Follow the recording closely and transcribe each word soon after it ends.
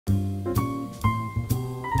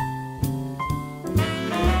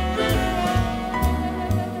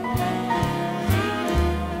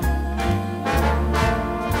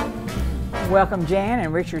Welcome Jan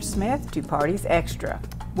and Richard Smith to Parties Extra.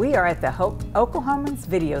 We are at the Oklahoman's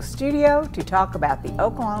video studio to talk about the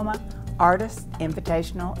Oklahoma Artist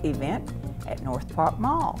Invitational event at North Park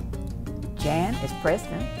Mall. Jan is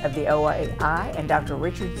president of the OAI and Dr.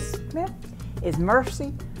 Richard Smith is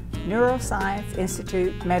Mercy Neuroscience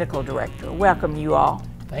Institute medical director. Welcome you all.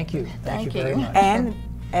 Thank you. Thank you very much. And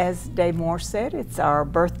as Dave Morse said, it's our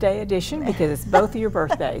birthday edition because it's both of your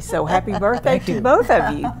birthdays. So happy birthday to both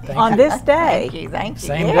of you on this day. Thank you. Thank you.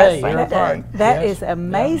 Same day, you're apart. That is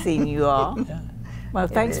amazing, you all. Yeah. Well,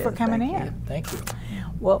 thanks for coming in. Thank you.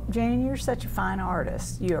 Well, Jane, you're such a fine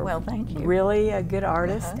artist. You're thank you. Really a good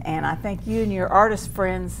artist, and I think you and your artist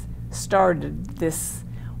friends started this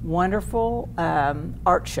wonderful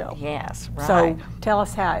art show. Yes, right. So tell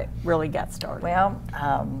us how it really got started. Well,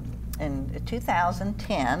 in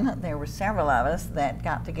 2010, there were several of us that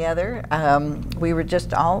got together. We were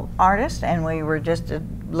just all artists, and we were just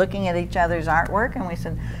looking at each other's artwork, and we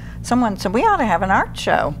said, someone said, we ought to have an art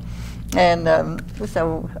show. And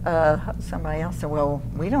so somebody else said, well,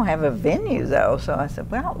 we don't have a venue, though. So I said,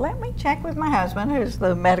 well, let me check with my husband, who's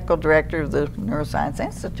the medical director of the Neuroscience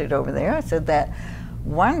Institute over there. I said, that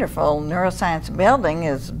wonderful neuroscience building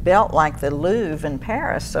is built like the Louvre in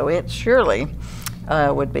Paris, so it surely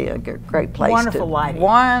would be a great place. Wonderful lighting.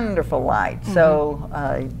 Wonderful light. Mm-hmm.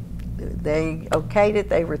 So they okayed it.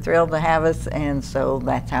 They were thrilled to have us, and so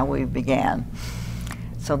that's how we began.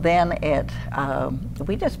 So then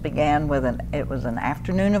we just began with it was an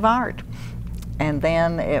afternoon of art. And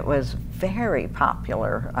then it was very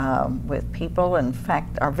popular with people. In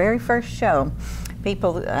fact, our very first show,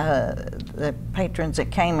 people, the patrons that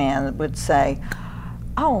came in would say,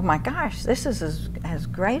 oh my gosh, this is as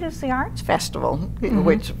great as the Arts Festival,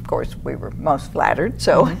 which of course we were most flattered.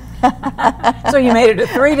 So, so you made it a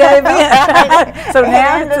 3-day event. So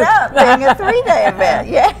now it ended up being a 3-day event.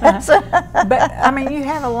 Yes. But I mean, you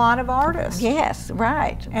have a lot of artists. Yes,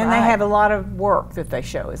 right. And they have a lot of work that they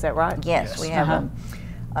show. Is that right? Yes, we have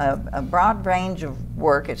a broad range of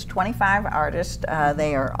work. It's 25 artists.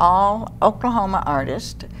 They are all Oklahoma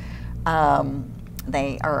artists.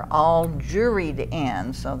 They are all juried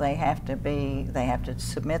in, so they have to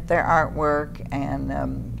submit their artwork,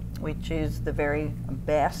 and we choose the very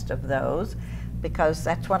best of those because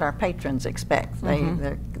that's what our patrons expect.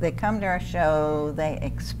 They come to our show, they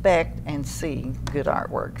expect and see good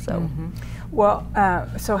artwork. So, well,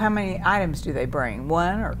 so how many items do they bring?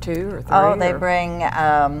 1 or 2 or 3? Oh, they bring.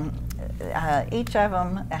 Each of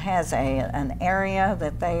them has an area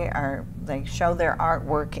that they show their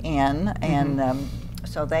artwork in, and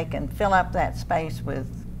so they can fill up that space with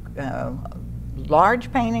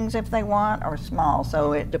large paintings if they want, or small.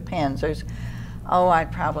 So it depends. There's,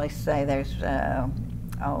 I'd probably say there's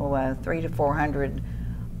 300 to 400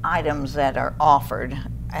 items that are offered,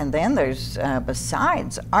 and then there's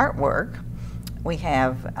besides artwork, we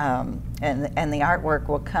have and the artwork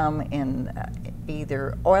will come in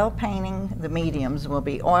either oil painting. The mediums will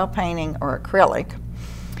be oil painting or acrylic.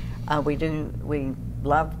 We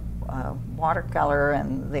love watercolor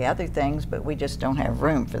and the other things, but we just don't have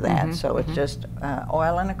room for that. So it's just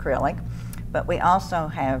oil and acrylic. But we also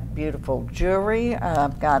have beautiful jewelry.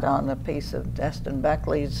 I've got on a piece of Destin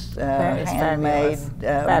Buckley's handmade.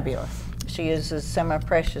 Fabulous. She uses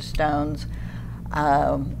semi-precious stones,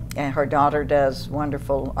 and her daughter does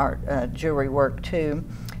wonderful art jewelry work too.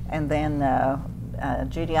 And then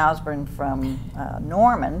Judy Osborne from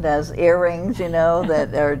Norman does earrings,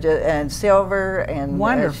 that are and silver, and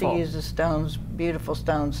wonderful. She uses stones, beautiful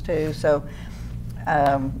stones too. So,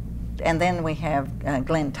 and then we have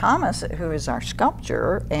Glenn Thomas, who is our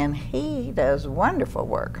sculptor, and he does wonderful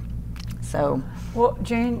work. So, well,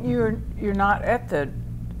 Jane, you're not at the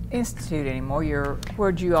Institute anymore.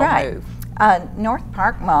 Where'd you all move? North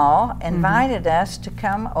Park Mall invited us to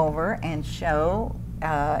come over and show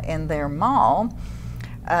in their mall.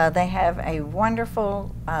 They have a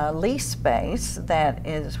wonderful lease space that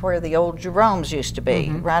is where the old Jerome's used to be,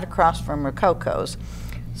 right across from Rococo's.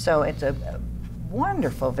 So it's a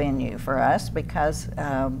wonderful venue for us because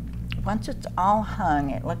once it's all hung,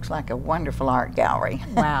 it looks like a wonderful art gallery.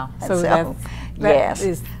 Wow. So that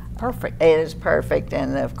is perfect. It is perfect,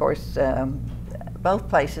 and of course both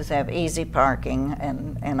places have easy parking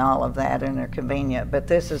and all of that, and they're convenient. But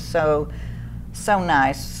this is so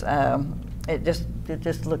nice. It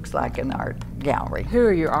just looks like an art gallery. Who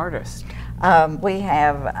are your artists? We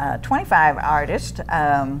have 25 artists.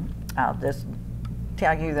 I'll just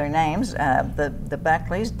tell you their names. The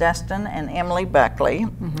Buckleys, Dustin and Emily Buckley.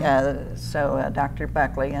 So Dr.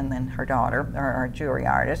 Buckley and then her daughter are our jewelry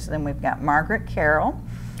artists. Then we've got Margaret Carroll,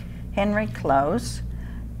 Henry Close,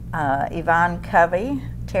 Yvonne Covey,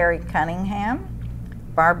 Terry Cunningham,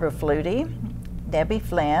 Barbara Flutie, Debbie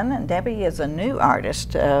Flynn, and Debbie is a new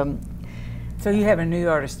artist. So you have a new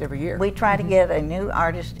artist every year? We try to get a new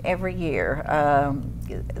artist every year.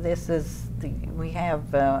 We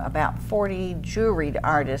have about 40 juried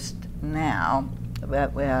artists now,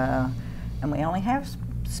 but and we only have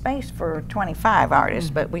space for 25 artists,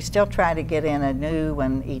 but we still try to get in a new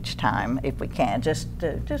one each time if we can, just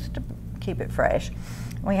to keep it fresh.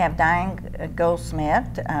 We have Diane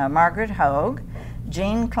Goldsmith, Margaret Hogue,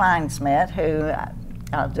 Jean Kleinsmith, who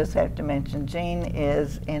I'll just have to mention, Jean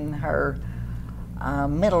is in her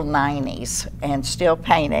middle 90s and still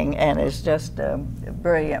painting, and is just a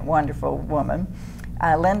brilliant, wonderful woman.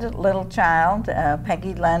 Linda Littlechild,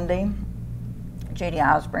 Peggy Lundy, Judy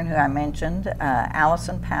Osborne, who I mentioned,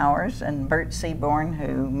 Allison Powers, and Bert Seaborn,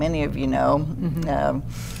 who many of you know,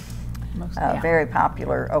 very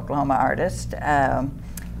popular Oklahoma artist.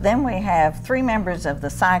 Then we have 3 members of the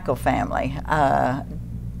Cycle family.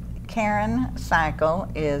 Karen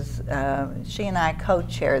Cycle is, she and I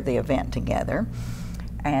co-chair the event together.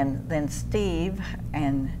 And then Steve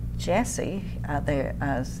and Jesse,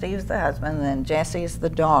 Steve's the husband, and then Jesse's the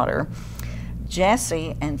daughter.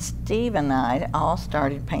 Jesse and Steve and I all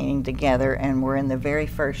started painting together, and we're in the very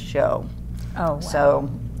first show. Oh, wow. So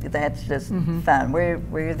that's just fun.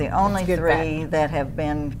 We're the only 3 that have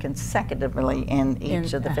been consecutively in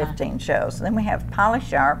each of the 15 shows. Then we have Polly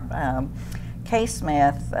Sharp, Kay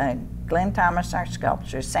Smith, Glenn Thomas, our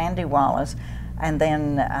sculptor, Sandy Wallace, and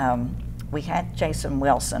then we had Jason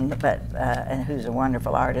Wilson, but who's a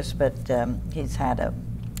wonderful artist, but he's had a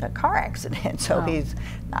car accident, so he's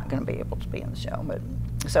not going to be able to be in the show. But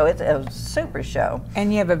so it's a super show.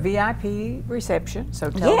 And you have a VIP reception, so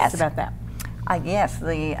tell us about that. Yes,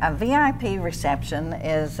 the VIP reception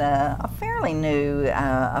is a fairly new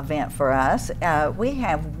event for us. We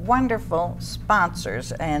have wonderful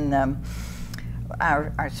sponsors, and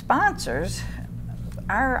our sponsors,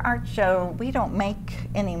 our art show, we don't make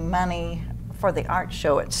any money for the art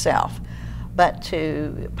show itself, but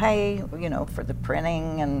to pay, you know, for the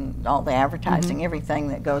printing and all the advertising, everything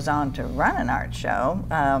that goes on to run an art show,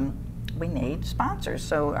 we need sponsors.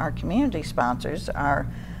 So our community sponsors are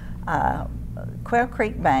Quail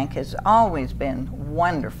Creek Bank has always been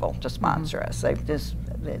wonderful to sponsor us.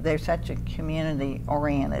 They're such a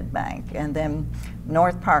community-oriented bank. And then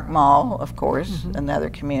North Park Mall, of course, another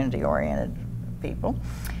community-oriented people.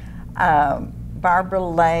 Barbara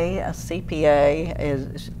Lay, a CPA,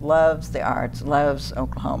 loves the arts, loves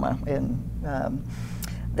Oklahoma. And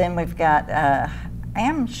then we've got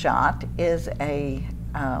Amshot is a,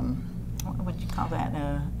 what would you call that?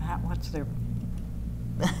 What's their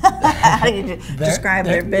how do you describe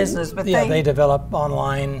their business? But they develop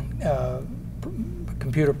online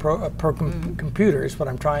computers, what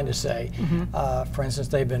I'm trying to say. For instance,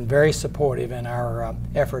 they've been very supportive in our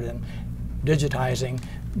effort in digitizing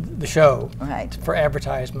the show for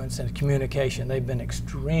advertisements and communication. They've been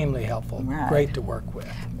extremely helpful, great to work with.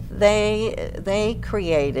 They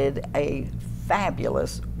created a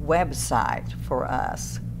fabulous website for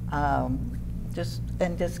us. Just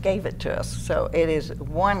gave it to us. So it is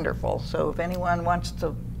wonderful. So if anyone wants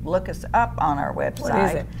to look us up on our website, what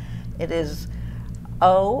is it? It is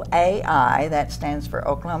OAI, that stands for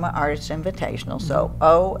Oklahoma Artists Invitational. So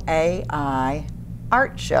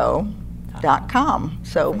OAIartshow.com.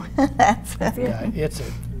 So that's it. Yeah, it's a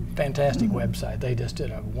fantastic website. They just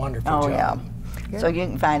did a wonderful job. Yeah. So you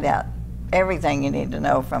can find out everything you need to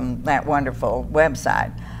know from that wonderful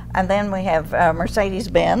website. And then we have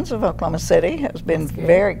Mercedes-Benz of Oklahoma City, has been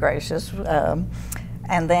very gracious.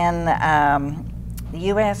 And then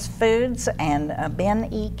U.S. Foods and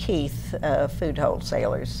Ben E. Keith food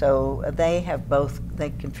wholesalers. So they have they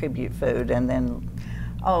contribute food. And then,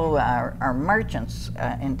 our merchants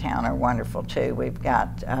in town are wonderful too. We've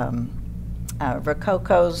got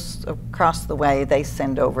Rococo's across the way. They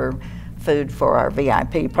send over food for our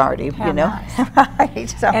VIP party, How nice. Right,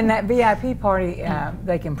 so. And that VIP party,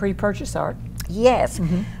 they can pre-purchase art? Yes.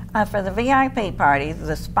 For the VIP party,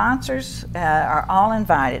 the sponsors are all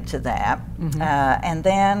invited to that. And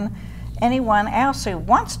then anyone else who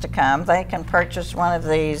wants to come, they can purchase one of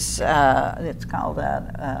these, it's called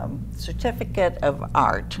a certificate of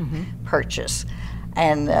art purchase.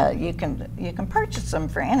 And you can purchase them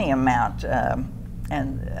for any amount, from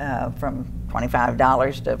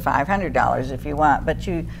 $25 to $500 if you want, but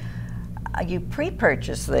you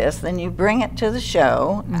pre-purchase this, then you bring it to the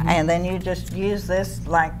show, and then you just use this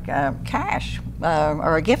like cash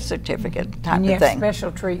or a gift certificate type and you of thing. have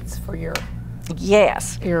special treats for your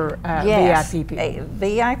Yes. Your yes. VIP people.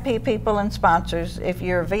 VIP people and sponsors. If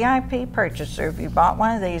you're a VIP purchaser, if you bought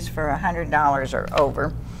one of these for $100 or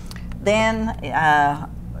over, then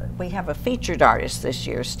we have a featured artist this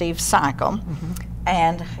year, Steve Cycle,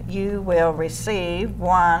 and you will receive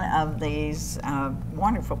one of these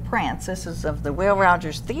wonderful prints. This is of the Will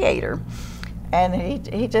Rogers Theater, and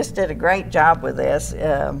he just did a great job with this.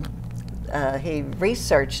 He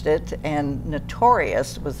researched it, and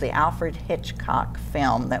Notorious was the Alfred Hitchcock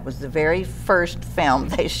film. That was the very first film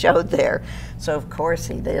they showed there. So of course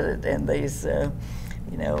he did it in these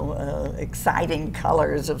you know, exciting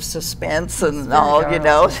colors of suspense and all, you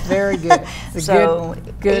know. Very good. It's a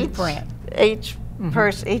good print. Each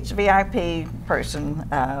VIP person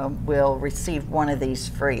will receive one of these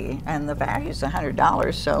free, and the value is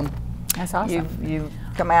 $100. So that's awesome. You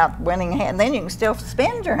come out winning, and then you can still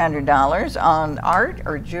spend your $100 on art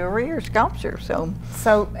or jewelry or sculpture. So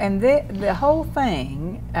and the whole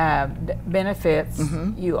thing benefits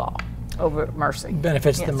you all over at Mercy.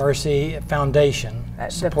 Benefits the Mercy Foundation.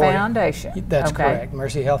 The foundation. That's correct.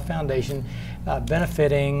 Mercy Health Foundation,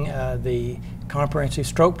 benefiting the Comprehensive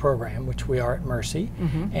Stroke Program, which we are at Mercy,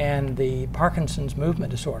 and the Parkinson's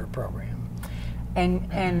Movement Disorder Program.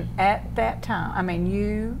 And at that time, I mean,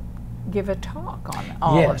 you give a talk on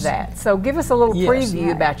all of that. So give us a little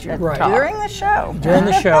preview about your talk. During the show. During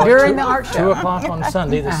the show. During the art show. 2 o'clock on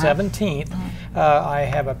Sunday, the 17th, I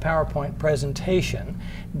have a PowerPoint presentation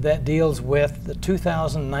that deals with the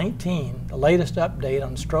 2019, the latest update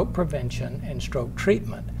on stroke prevention and stroke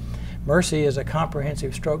treatment. Mercy is a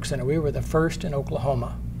comprehensive stroke center. We were the first in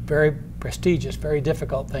Oklahoma. Very prestigious, very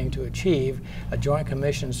difficult thing to achieve, a Joint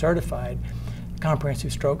Commission certified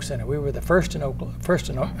comprehensive stroke center. We were the first in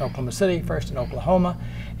Oklahoma City, first in Oklahoma,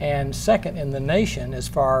 and second in the nation as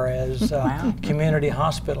far as community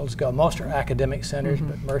hospitals go. Most are academic centers,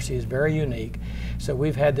 but Mercy is very unique. So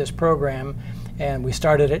we've had this program, and we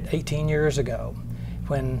started it 18 years ago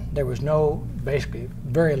when there was basically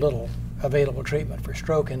very little available treatment for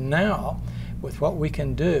stroke. And now, with what we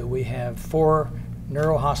can do, we have 4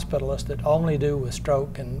 neurohospitalists that only do with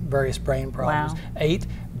stroke and various brain problems, 8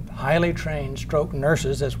 highly trained stroke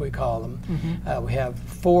nurses, as we call them. We have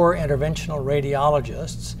 4 interventional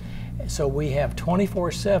radiologists. So we have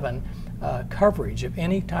 24/7 coverage of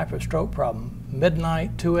any type of stroke problem.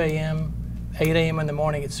 Midnight, 2 a.m., 8 a.m. in the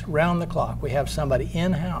morning, it's round the clock. We have somebody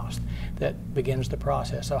in-house that begins the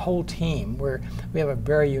process, a whole team. We have a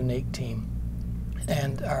very unique team.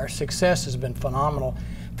 And our success has been phenomenal.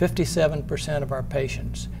 57% of our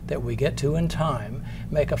patients that we get to in time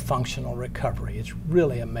make a functional recovery. It's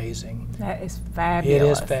really amazing. That is fabulous.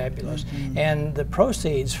 It is fabulous. And the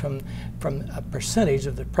proceeds from a percentage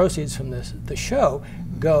of the proceeds from the show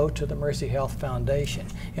go to the Mercy Health Foundation.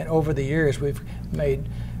 And over the years, we've made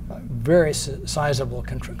a very sizable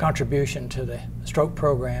contribution to the stroke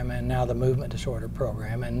program and now the movement disorder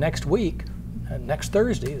program. And next week, next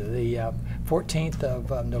Thursday, the 14th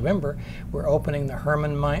of November, we're opening the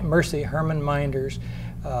Mercy Herman Minders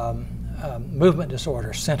Movement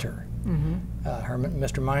Disorder Center.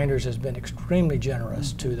 Mr. Minders has been extremely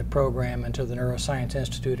generous to the program and to the Neuroscience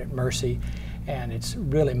Institute at Mercy, and it's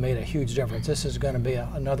really made a huge difference. This is going to be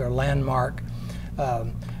another landmark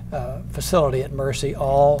facility at Mercy,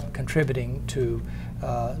 all contributing to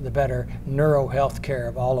the better neuro health care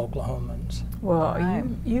of all Oklahomans. Well,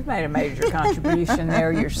 you've made a major contribution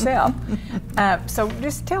there yourself. So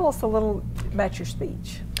just tell us a little about your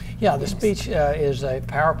speech. Yeah, the speech is a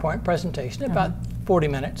PowerPoint presentation, about 40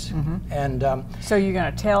 minutes. And so you're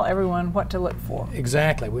going to tell everyone what to look for.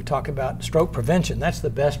 Exactly. We talk about stroke prevention. That's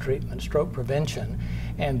the best treatment, stroke prevention.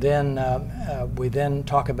 And then we then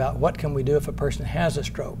talk about what can we do if a person has a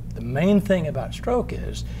stroke. The main thing about stroke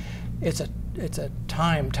is it's a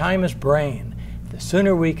time is brain. The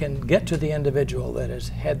sooner we can get to the individual that has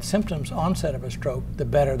had symptoms onset of a stroke, the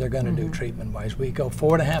better they're going to do treatment-wise. We go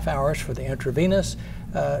 4.5 hours for the intravenous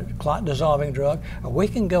clot-dissolving drug, or we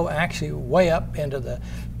can go actually way up into the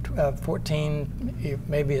 14,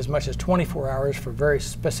 maybe as much as 24 hours for very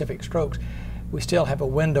specific strokes. We still have a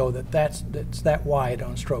window that's that wide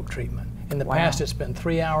on stroke treatment. In the past, it's been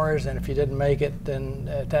 3 hours, and if you didn't make it, then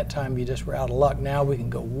at that time you just were out of luck. Now we can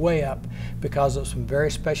go way up because of some very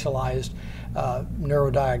specialized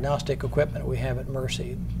neurodiagnostic equipment we have at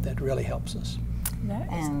Mercy that really helps us. That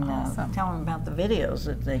is awesome. Tell them about the videos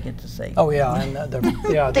that they get to see. Oh yeah, and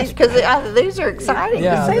because these are exciting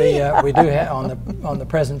to see. We do have on the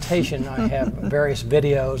presentation. I have various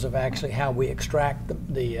videos of actually how we extract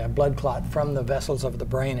the blood clot from the vessels of the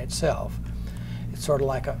brain itself. It's sort of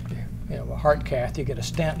like a heart cath. You get a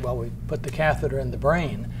stent. Well, we put the catheter in the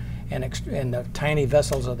brain, in the tiny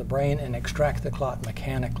vessels of the brain and extract the clot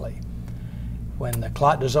mechanically. When the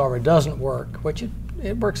clot dissolver doesn't work, which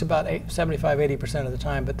it works about 75–80% of the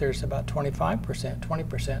time, but there's about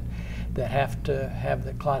 20% that have to have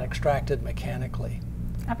the clot extracted mechanically.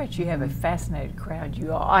 I bet you have a fascinated crowd.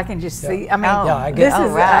 You all, I can just see. I mean, I this get,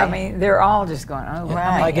 is. I mean, they're all just going. Oh,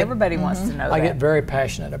 right. I mean, everybody wants to know. I that. get very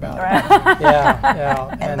passionate about it. Right.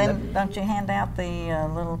 Yeah. And then don't you hand out the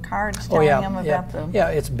little cards telling them about the? Yeah,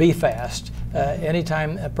 it's Be Fast.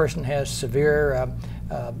 Anytime a person has severe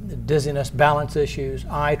dizziness, balance issues,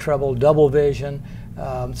 eye trouble, double vision,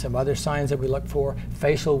 some other signs that we look for,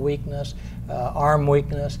 facial weakness, arm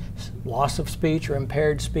weakness, loss of speech or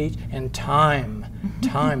impaired speech, and time.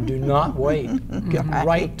 Do not wait. Get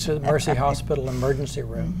right to the Mercy Hospital emergency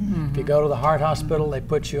room. If you go to the heart hospital, they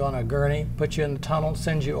put you on a gurney, put you in the tunnel,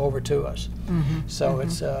 send you over to us. So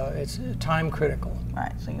it's time critical.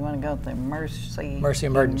 Right, so you want to go to the Mercy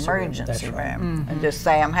Emergency room. That's room. Right. And just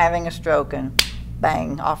say, I'm having a stroke, and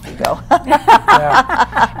bang, off you go.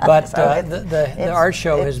 But so the art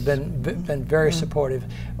show has been very supportive.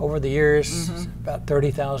 Over the years, about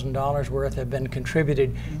 $30,000 worth have been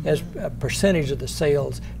contributed as a percentage of the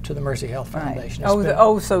sales to the Mercy Health Foundation.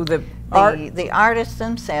 Right. So the artists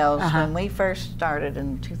themselves, when we first started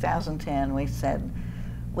in 2010, we said,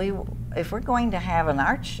 if we're going to have an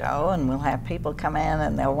art show and we'll have people come in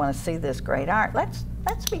and they'll want to see this great art, let's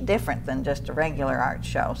be different than just a regular art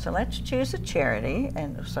show. So let's choose a charity,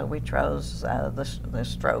 and so we chose the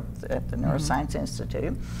stroke at the Neuroscience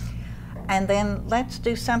Institute, and then let's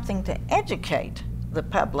do something to educate the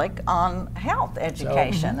public on health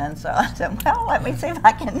education. And so I said, well, let me see if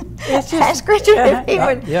I can ask Richard if he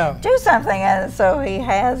would do something, and so he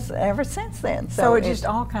has ever since then. So it just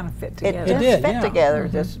all kind of fit together. It just fit together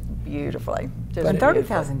just beautifully. But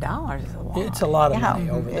 $30,000 is a lot. It's a lot of money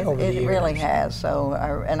over the years. It really has. So,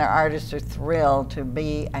 our artists are thrilled to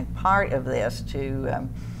be a part of this, to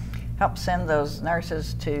help send those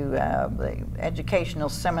nurses to the educational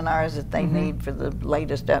seminars that they need for the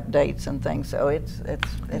latest updates and things. So it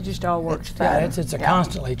just all works together. Yeah, it's a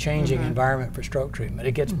constantly changing environment for stroke treatment.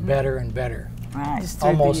 It gets better and better. Right.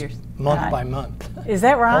 Almost month by month. Is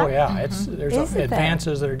that right? Oh yeah, there's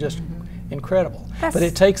advances that are just incredible. But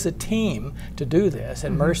it takes a team to do this,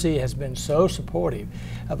 and Mercy has been so supportive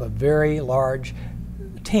of a very large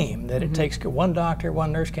team that it takes one doctor,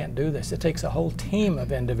 one nurse can't do this. It takes a whole team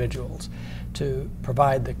of individuals to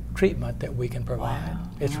provide the treatment that we can provide. Wow.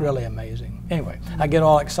 It's really amazing. Anyway, I get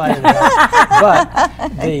all excited about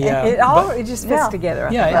it, but it just fits together.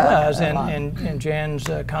 Yeah, it does. And Jan's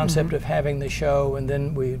concept of having the show, and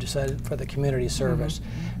then we decided for the community service.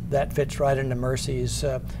 That fits right into Mercy's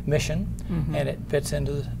mission, and it fits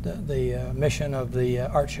into the mission of the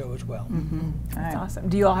art show as well. That's awesome.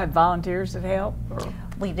 Do you all have volunteers that help? Or?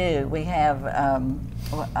 We do. We have,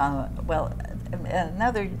 well,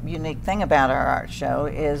 another unique thing about our art show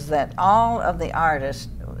is that all of the artists,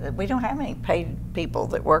 we don't have any paid people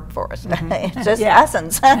that work for us. It's just us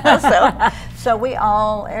and so we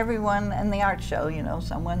all, everyone in the art show, you know,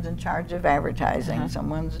 someone's in charge of advertising,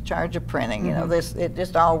 someone's in charge of printing, you know, it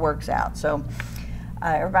just all works out. So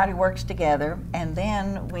everybody works together, and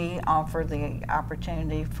then we offer the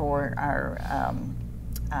opportunity for our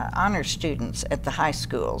honor students at the high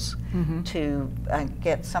schools to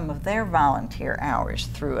get some of their volunteer hours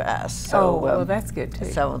through us. So, well, that's good too.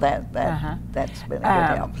 So that's been a good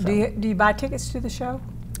help. So. Do you buy tickets to the show?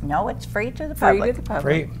 No, it's free to the public.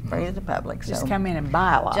 Free to the public. Just come in and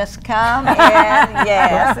buy a lot. Just come in,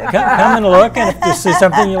 yes. Come and look, and if this is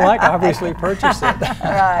something you like, obviously purchase it.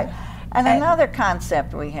 Right. And another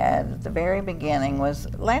concept we had at the very beginning was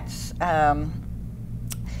let's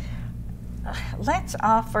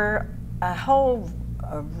offer a whole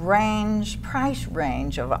price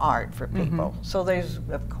range of art for people. So there's,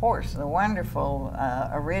 of course, the wonderful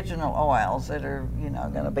original oils that are, you know,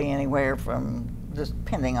 going to be anywhere from, just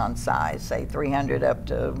depending on size, say 300 up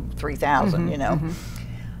to 3,000, you know.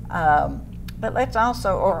 But let's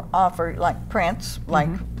also offer like prints, like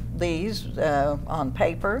these on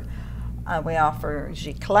paper. We offer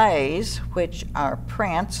giclées, which are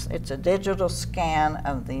prints. It's a digital scan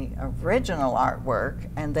of the original artwork,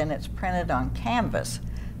 and then it's printed on canvas,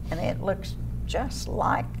 and it looks just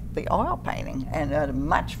like the oil painting, and at a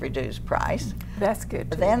much reduced price. That's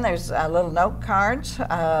good too. Then there's little note cards,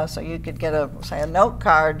 so you could get a note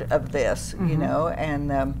card of this, you know,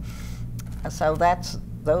 and so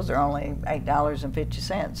those are only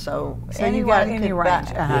 $8.50. So anyone could buy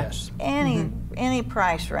any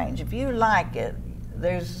price range. If you like it,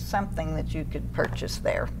 there's something that you could purchase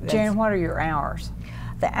there. Jan, what are your hours?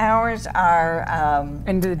 The hours are...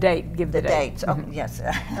 and the date, give the date. dates. Oh, yes.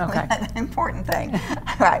 Okay. Important thing.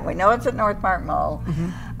 Right, we know it's at North Park Mall.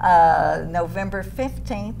 November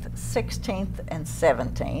 15th, 16th, and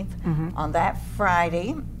 17th. On that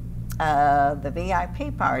Friday, the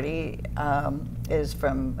VIP party is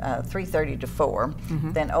from 3:30 to 4.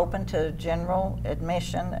 Then open to general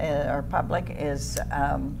admission or public is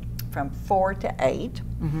from 4 to 8.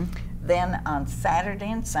 Then on Saturday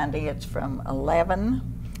and Sunday, it's from 11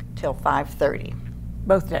 till 5:30.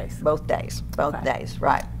 Both days? Both days, both days,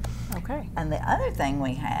 right. Okay. And the other thing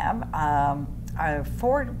we have are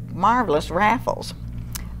 4 marvelous raffles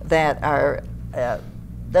that are,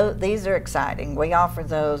 these are exciting. We offer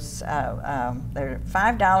those, they're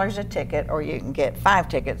 $5 a ticket, or you can get 5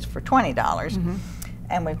 tickets for $20.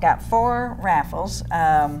 And we've got 4 raffles.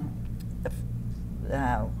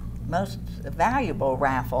 The most valuable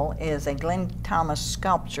raffle is a Glenn Thomas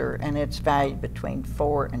sculpture, and it's valued between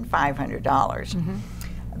 $400 and $500.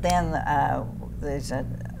 Then there's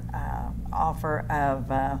an offer of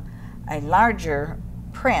a larger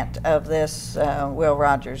print of this Will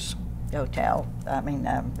Rogers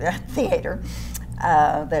theater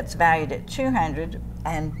that's valued at $200,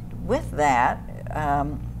 and with that,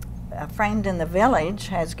 Framed in the Village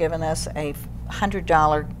has given us a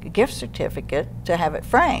 $100 gift certificate to have it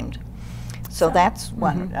framed. So that's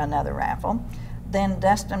another raffle. Then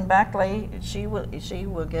Dustin Buckley, she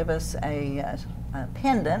will give us a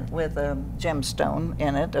pendant with a gemstone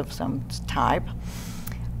in it of some type.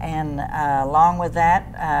 And along with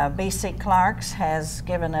that, B.C. Clark's has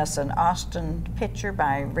given us an Austin picture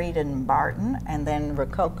by Reed and Barton, and then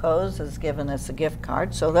Rococo's has given us a gift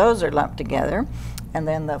card. So those are lumped together. And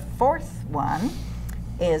then the 4th one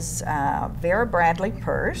is Vera Bradley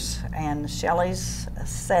purse and Shelley's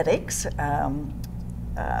Aesthetics.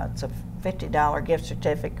 It's a $50 gift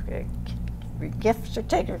certificate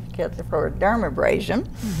for dermabrasion.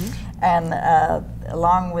 And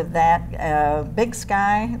along with that, Big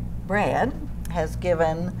Sky Bread has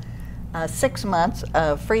given 6 months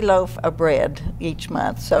of free loaf of bread each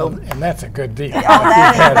month. So, and that's a good deal. They're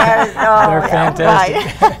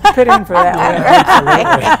fantastic. Right. Put in for that one.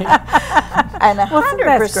 And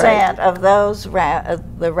 100% of those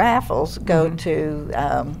the raffles go to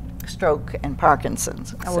stroke and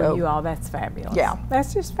Parkinson's. Oh, well, you all, that's fabulous. Yeah.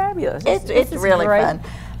 That's just fabulous. It's really fun.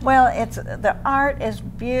 Well, the art is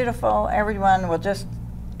beautiful. Everyone will just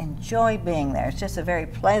enjoy being there. It's just a very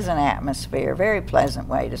pleasant atmosphere, very pleasant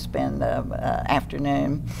way to spend the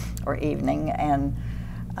afternoon or evening. And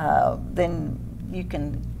then you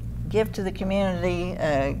can give to the community,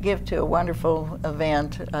 give to a wonderful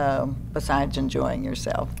event besides enjoying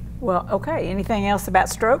yourself. Well, okay. Anything else about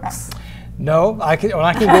strokes? No, I can go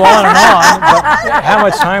on and on, but how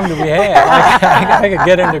much time do we have? I could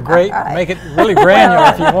get into make it really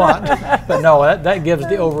granular if you want. But no, that gives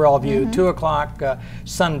the overall view. 2 o'clock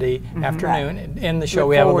Sunday afternoon. In the show,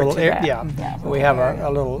 we have a little we have a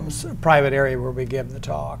little private area where we give the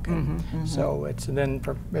talk. So it's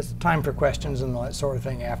time for questions and that sort of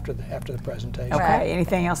thing after the presentation. Okay.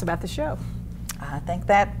 Anything else about the show? I think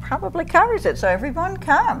that probably covers it. So everyone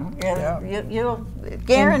come. You're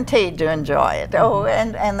guaranteed to enjoy it. Oh,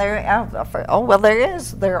 and there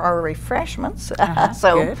are refreshments.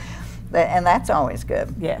 So, and that's always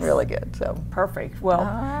good. Yes. Really good. So perfect. Well,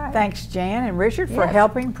 thanks Jan and Richard for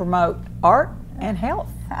helping promote art and health.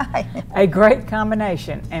 A great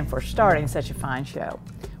combination, and for starting such a fine show.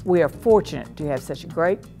 We are fortunate to have such a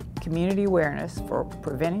great community awareness for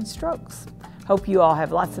preventing strokes. Hope you all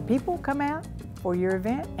have lots of people come out for your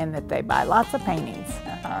event and that they buy lots of paintings.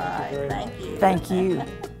 All right, thank you. Thank you.